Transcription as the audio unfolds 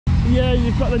Yeah,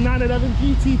 you've got the 911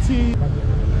 GT2.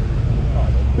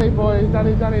 Hey boy,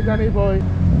 Danny boy.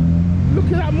 Look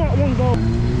at that Mark 1 goal.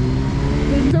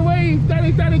 Gives away,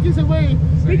 Danny gives away.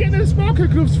 Where you get those sparker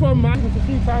gloves from, man? It's a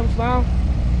few times now.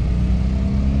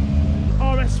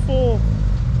 RS4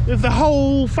 with the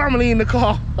whole family in the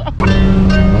car.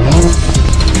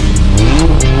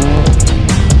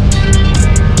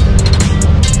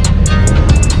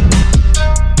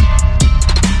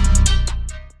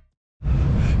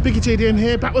 Biggiejdm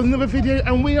here, back with another video,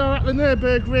 and we are at the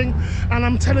Nurburgring, and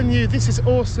I'm telling you, this is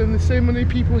awesome. There's so many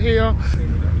people here.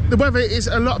 The weather is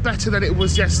a lot better than it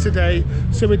was yesterday,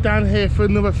 so we're down here for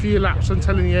another few laps. I'm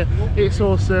telling you, it's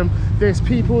awesome. There's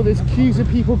people, there's queues of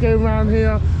people going around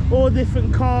here, all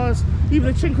different cars, even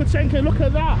a Chinko, look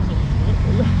at that.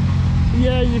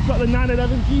 Yeah, you've got the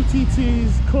 911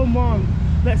 GT2s, come on.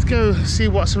 Let's go see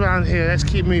what's around here. Let's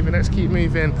keep moving. You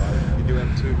do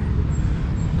M2.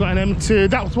 Got an M2.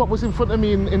 That was what was in front of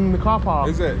me in the car park.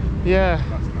 Is it? Yeah.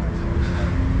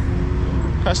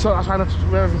 That's nice. That's trying to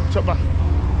chop back.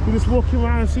 We're just walking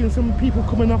around seeing some people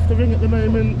coming off the ring at the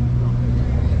moment.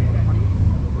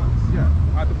 Yeah.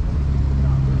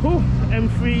 Oh,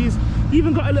 M3s. You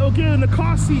even got a little girl in the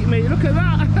car seat, mate. Look at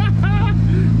that.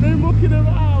 No mucking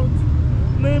around.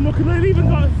 No mucking around. Even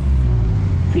got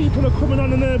people are coming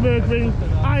on the Nurburgring.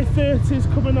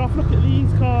 I-30s coming off. Look at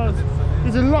these cars.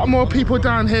 There's a lot more people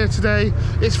down here today.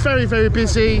 It's very, very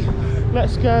busy.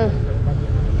 Let's go.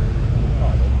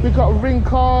 We've got ring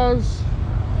cars,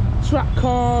 track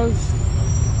cars.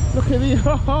 Look at these.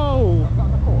 Oh,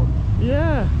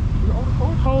 yeah.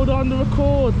 Hold on the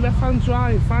record. Left-hand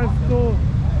drive, 5-door.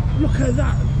 Look at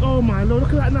that. Oh my lord.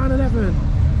 Look at that 911.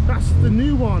 That's the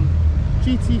new one.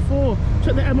 GT4.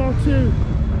 Check the MR2.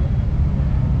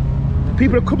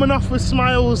 People are coming off with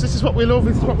smiles. This is what we love.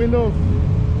 This is what we love.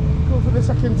 For the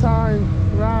second time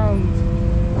round.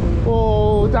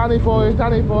 Oh, Danny boy.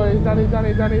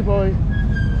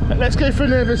 Let's go for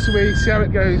another sweet, see how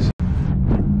it goes.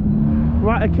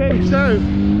 Right, okay, so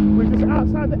we're just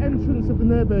outside the entrance of the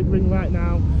Nurburgring right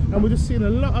now, and we're just seeing a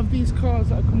lot of these cars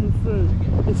that are coming through.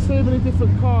 There's so many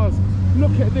different cars.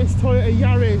 Look at this Toyota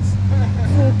Yaris,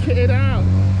 all kitted out.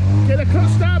 Get a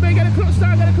clutch down, mate, get a clutch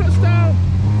down.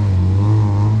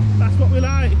 That's what we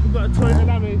like. We've got a Toyota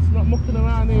Yaris, not mucking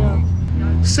around here.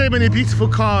 So many beautiful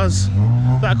cars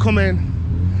that are coming,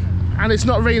 and it's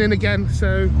not raining again,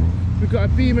 so we've got a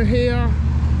Beamer here,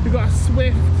 we've got a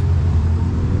Swift.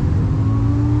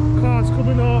 Cars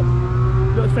coming up.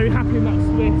 Looks very happy in that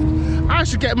Swift. I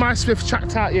should get my Swift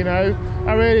checked out, you know,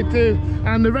 I really do.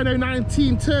 And the Renault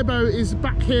 19 Turbo is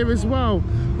back here as well.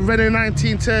 Renault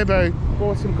 19 Turbo,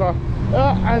 awesome car.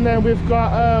 And then we've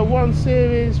got 1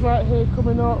 Series right here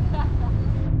coming up.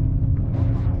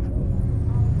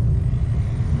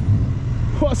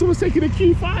 What, someone's taking a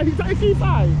Q5? Is that a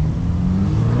Q5?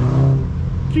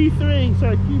 Q3,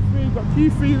 sorry, Q3, got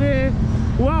Q3 there.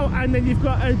 Wow, and then you've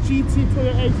got a GT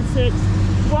Toyota 86.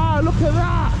 Wow, look at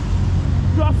that.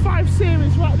 You've got a 5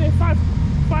 Series right there,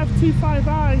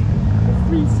 525i, a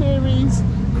 3 Series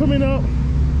coming up.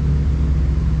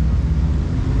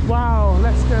 Wow,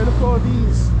 let's go, look at all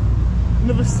these.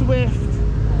 Another Swift.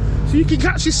 So you can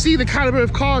actually see the calibre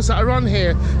of cars that are on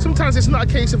here. Sometimes it's not a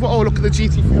case of, oh, look at the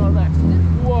GT3 RS.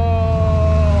 Whoa!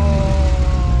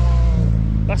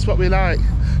 That's what we like.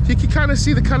 So you can kind of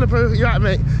see the calibre, you're right,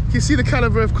 mate. You can see the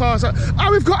calibre of cars. Oh,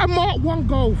 we've got a Mark 1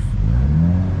 Golf.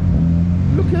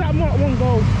 Look at that Mark 1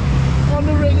 Golf on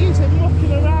the ring. He's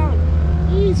mucking around.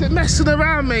 He's messing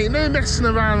around, mate. No messing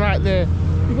around right there.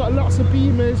 We've got lots of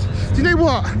Beamers. Do you know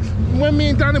what? When me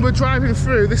and Danny were driving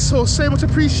through, they saw so much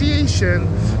appreciation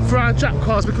for our Jack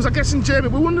cars, because I guess in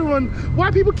Germany, we're wondering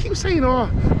why people keep saying, oh,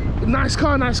 nice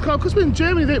car, because we're in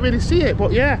Germany, they don't really see it,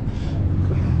 but yeah.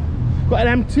 Got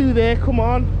an M2 there, come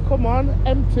on,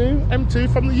 M2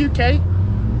 from the UK.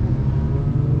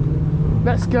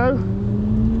 Let's go.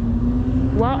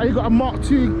 Wow, and you've got a Mark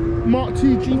 2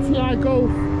 GTI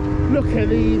Golf. Look at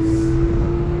these.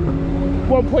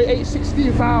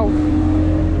 1.816 valve.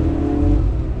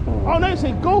 Oh no, it's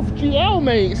a Golf GL,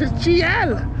 mate. It says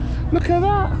GL. Look at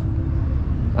that.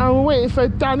 And we're waiting for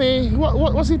Danny.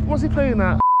 What's he playing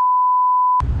at?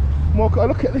 Look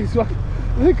at this one.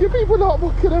 Look at people not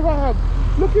walking around.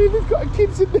 Look at him, he's got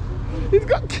kids in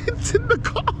the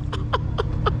car.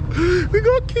 We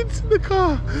got kids in the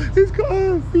car. He's got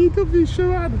a VW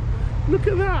Sharan. Look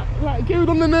at that. Like going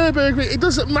on the Nurburgring, it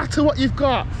doesn't matter what you've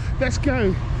got. Let's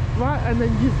go. Right, and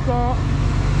then you've got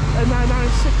a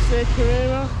 996 there,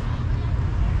 Carrera.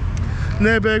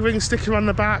 Nurburgring sticker on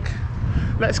the back.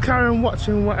 Let's carry on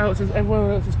watching what else is,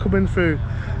 everyone else is coming through.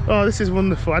 Oh, this is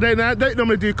wonderful. I don't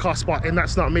normally do car spotting,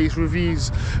 that's not me, it's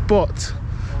reviews. But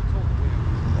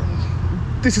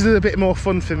this is a bit more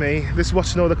fun for me, just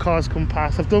watching all the cars come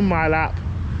past. I've done my lap,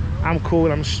 I'm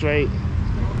cool, I'm straight.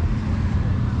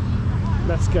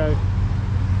 Let's go.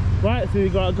 Right, so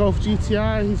you've got a Golf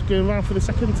GTI, he's going around for the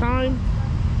second time.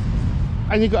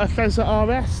 And you've got a Fezza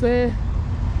RS there.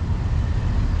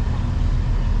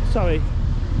 Sorry,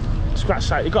 scratch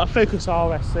that. You've got a Focus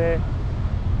RS there.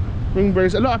 Ring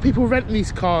Bros. A lot of people rent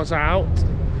these cars out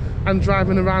and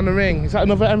driving around the ring. Is that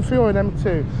another M3 or an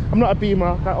M2? I'm not a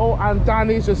Beamer. Oh, and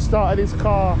Danny's just started his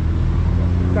car.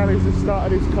 Danny's just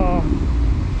started his car.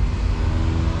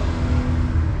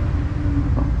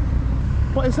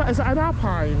 What is that? Is that an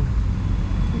Alpine?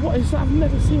 What is that? I've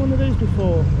never seen one of those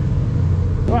before.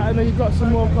 Right, and then you've got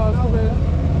some more cars coming.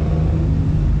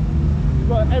 You've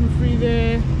got an M3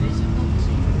 there.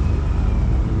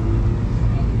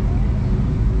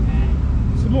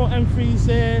 Some more M3s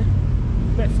there.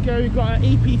 Let's go. You've got an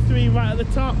EP3 right at the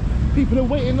top. People are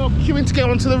waiting up, queuing to get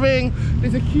onto the ring.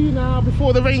 There's a queue now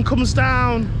before the rain comes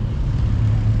down.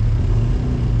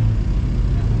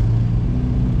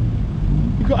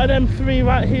 You've got an M3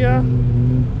 right here.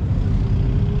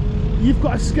 You've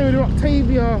got a Skoda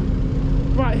Octavia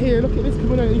right here. Look at this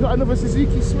coming on. You've got another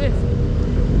Suzuki Swift.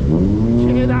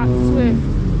 Check it out, Swift.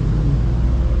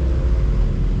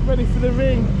 Ready for the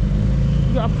ring.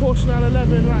 You've got a Porsche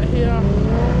 911 right here.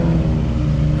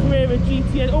 Carrera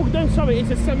GTN. Oh no, sorry,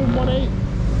 it's a 718.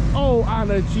 Oh,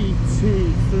 and a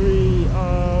GT3.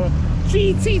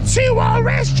 GT2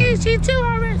 RS. GT2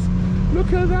 RS.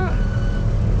 Look at that.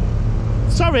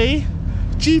 Sorry,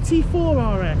 GT4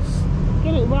 RS.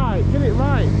 Get it right, get it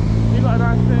right. We've got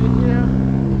an i30 here.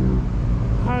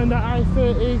 Behind that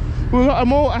i30. We've got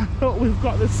them all. We've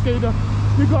got the Skoda.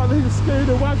 We've got the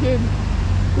Skoda wagon.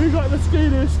 We've got the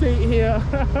Skoda estate here.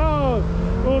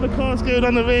 All the cars going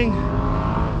on the ring.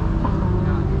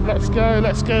 Let's go,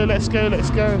 let's go, let's go, let's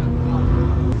go.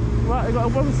 Right, we've got a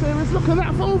 1 Series. Look at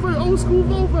that Volvo, old school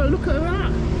Volvo. Look at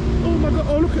that. Oh my God,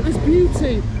 oh look at this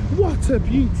beauty. What a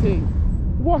beauty.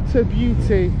 What a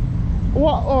beauty.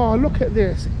 What, oh look at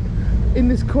this. In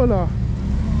this colour.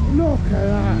 Look at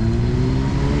that.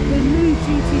 The new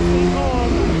GT3, oh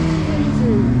that is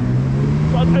crazy.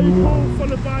 Got an Opel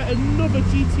followed by another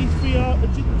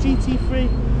GT3.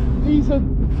 These are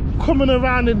coming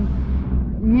around in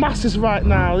masses right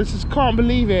now. This is, can't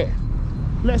believe it.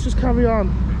 Let's just carry on.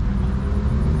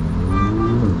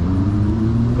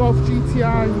 Golf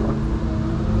GTI.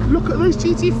 Look at those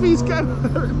GT3s go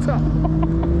at the top.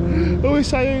 I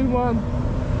wish I owned one.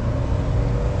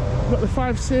 Got the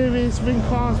 5 Series ring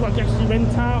cars, what I guess you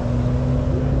rent out.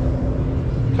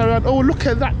 Carry on. Oh, look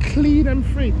at that clean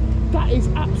M3. That is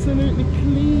absolutely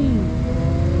clean.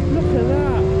 Look at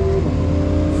that.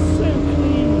 So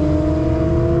clean.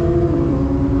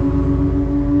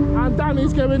 And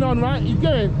Danny's going on, right? He's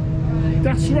going.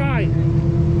 That's right.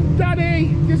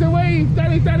 Danny gives a wave.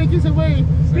 Danny gives a wave.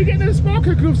 Where you getting those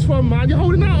sparkler gloves from, man? You're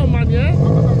holding out on, man, yeah?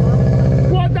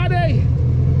 What, Danny?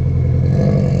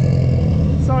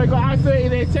 Sorry, got I-30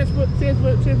 there. Cheers,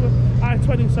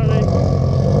 I-20, sorry.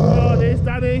 Oh, there's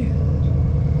Danny.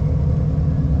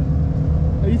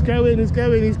 He's going. Oh,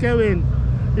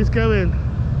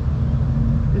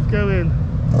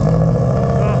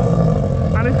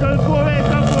 and he's going for it,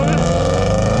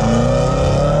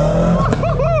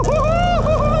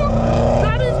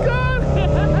 Danny's gone!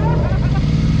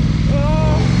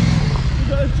 Oh, we've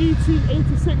got a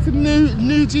GT86, a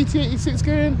new GT86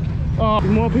 going. Oh,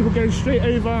 more people going straight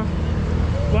over.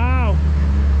 Wow.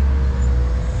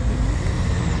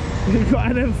 We've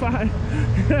got an M5.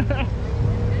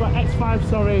 Got X5,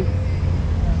 sorry.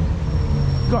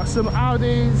 Got some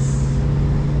Audis.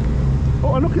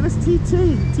 Oh, and look at this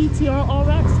TTR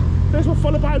RS. First one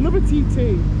followed by another TT.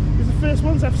 These are the first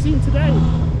ones I've seen today.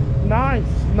 Nice.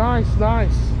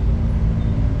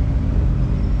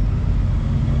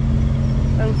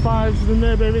 M5s, the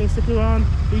Nurburgring sticker on.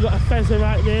 You got a Fezza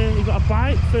right there. You got a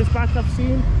bike, first bike I've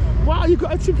seen. Wow, you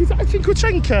got a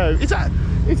Chinkochenko. Is that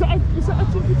a Chinkochenko? Is that a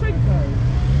Chinkochenko?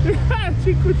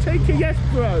 Chinkochenko, yes,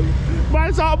 bro.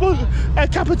 Mine's a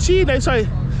cappuccino. Sorry,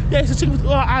 yeah, it's a Chinkochenko.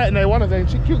 Oh, I don't know, one of them.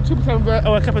 Chinkochenko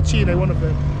or a cappuccino, one of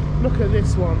them. Look at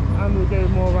this one, and we're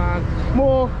going more around.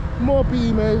 More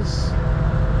Beamers.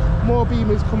 More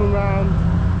Beamers coming round.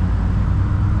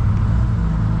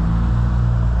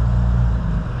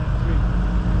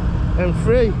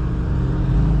 M3.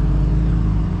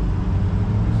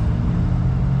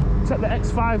 Check the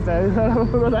X5 though.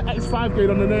 The X5 going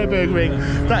on the Nurburgring.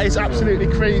 That is absolutely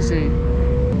crazy.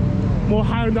 More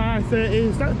Hyundai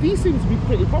i30s. These seem to be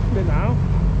pretty popular now.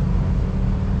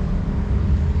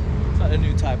 It's like a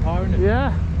new Type R, isn't it?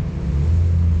 Yeah.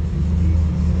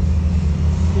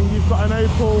 And you've got an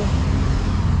Opel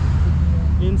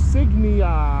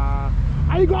Insignia.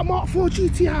 And you got Mark 4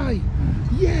 GTI.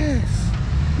 Yes.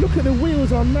 Look at the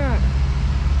wheels on that.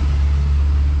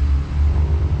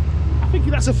 I think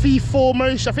that's a V4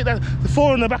 motion. I think that the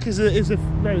 4 on the back is a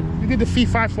no, we did the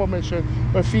V5 formation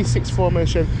or a V6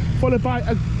 formation, followed by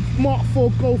a Mark 4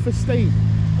 Golf Estate.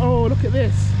 Oh, look at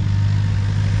this.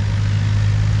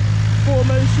 4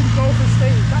 motion Golf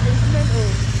Estate. That is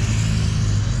mental.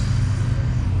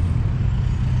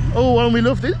 Oh, and we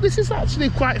love this. This is actually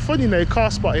quite fun, you know,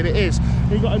 car spotting. It is.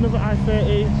 We've got another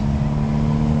i30.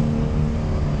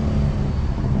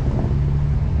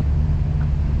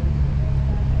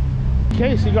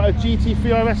 Okay, so you got a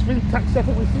GT3 RS Vintax. I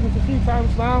think we've seen this a few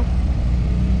times now.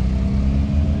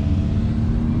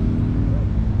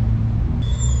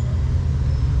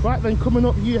 Right then, coming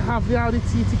up, you have the Audi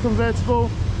TT convertible.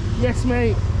 Yes,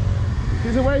 mate.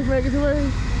 Give us a wave, mate. Give us a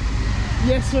wave.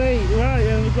 Yes, mate. Right,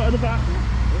 and we've got another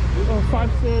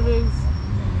 5 Series.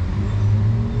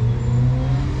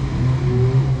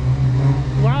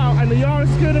 Wow, and the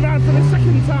Yaris going around for the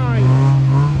second time.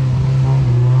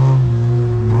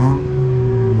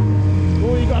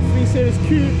 Oh, you got a 3 Series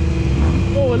Coupe.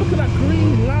 Oh, look at that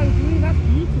green, lime green, that's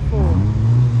beautiful.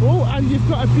 Oh, and you've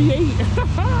got a B8.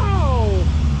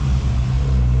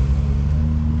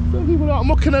 Some people are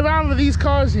mucking around with these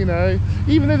cars, you know,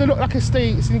 even though they look like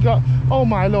estates. And you got, oh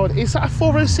my lord, is that a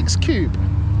 406 Coupe?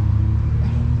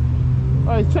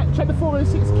 Oh, check the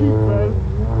 406 Coupe, bro.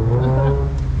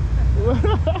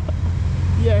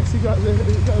 Yes, you got a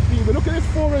B, but look at this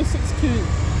 406 Coupe.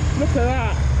 Look at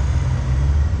that.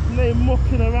 No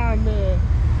mucking around there.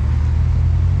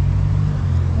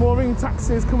 More ring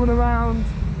taxis coming around.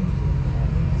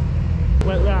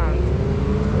 Went round.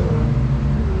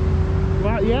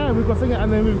 Right, yeah, we've got thing,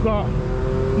 and then we've got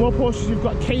more Porsches. You've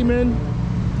got Cayman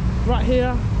right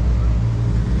here.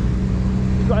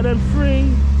 You've got an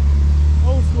M3,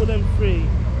 old school M3.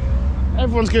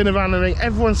 Everyone's going around the ring.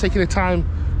 Everyone's taking the time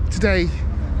today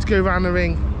to go around the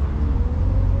ring.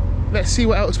 Let's see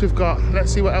what else we've got.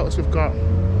 Let's see what else we've got.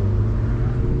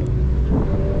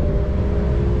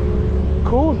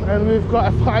 Cool, and we've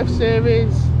got a 5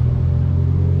 Series.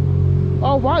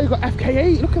 Oh wow, you've got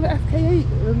FK8. Look at the FK8,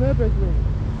 the Nurburgring.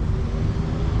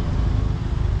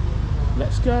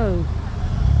 Let's go.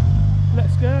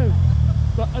 Let's go.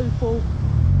 Got Opel.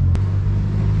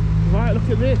 Right, look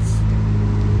at this.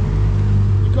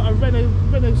 You've got a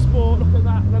Renault Sport. Look at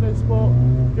that, Renault Sport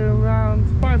going around.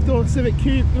 5-door Civic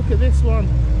Coupe. Look at this one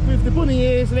with the bunny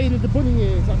ears, lady with the bunny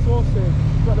ears. That's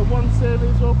awesome. We've got the 1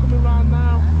 Series all coming around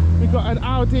now. We've got an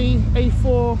Audi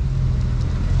A4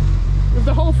 with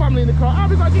the whole family in the car.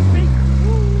 Everybody think,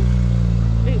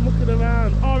 ain't looking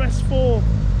around. RS4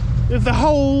 with the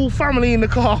whole family in the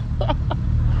car.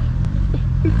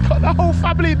 We've got the whole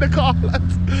family in the car.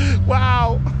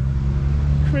 Wow,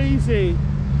 crazy.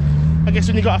 I guess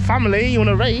when you got a family, you want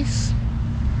to race.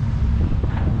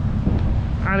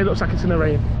 And it looks like it's gonna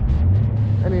rain.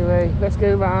 Anyway, let's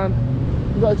go around.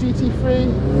 We've got a GT3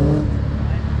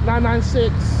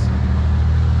 996.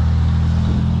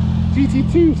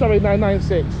 GT2, sorry,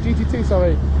 996. GT2,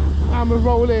 sorry. And we're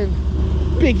rolling.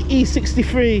 Big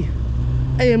E63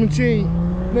 AMG.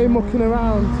 No mucking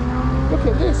around. Look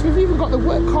at this. We've even got the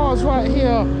work cars right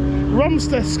here.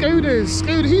 Romster, Skodas.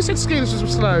 Skoda. Who said Skodas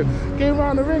was slow? Going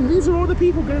around the ring. These are all the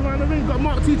people going around the ring. Got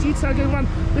Mark II GTI going around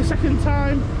the second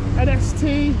time. An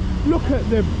ST. Look at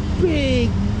the big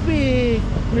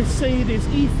Mercedes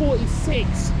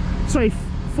E46. Sorry,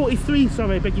 43.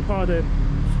 Sorry, beg your pardon.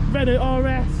 Renault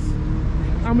RS.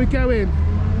 And we're going.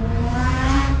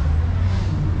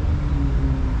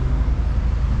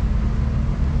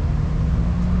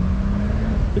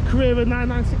 The Carrera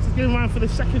 996 is going around for the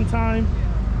second time.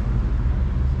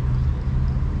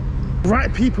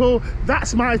 Right people,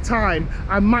 that's my time.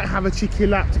 I might have a cheeky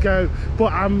lap to go,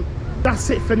 but that's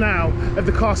it for now of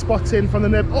the car spotting from the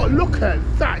Nurb. Oh, look at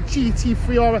that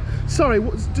GT3 RS. Sorry,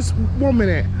 just 1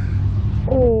 minute.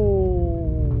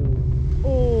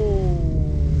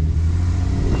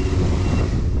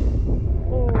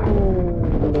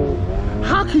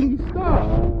 How can you start?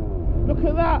 Look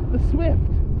at that, the Swift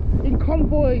in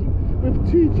convoy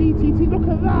with 2 GTT. Look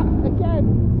at that again,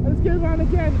 and let's go around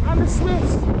again, and the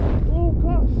Swifts. Oh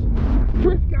gosh,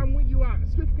 Swift gang, where you at?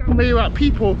 Swift gang, where you at?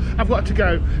 People, I've got to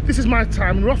go. This is my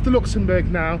time. We're off to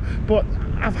Luxembourg now, but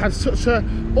I've had such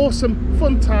an awesome,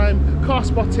 fun time car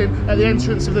spotting at the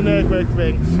entrance of the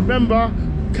Nurburgring. Remember,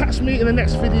 Catch me in the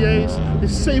next videos.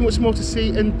 There's so much more to see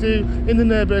and do in the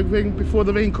Nurburgring before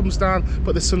the rain comes down,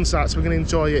 but the sun's out, so we're going to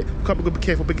enjoy it. Can't be good, be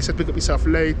careful. Biggie said, pick up yourself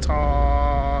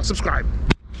later. Subscribe.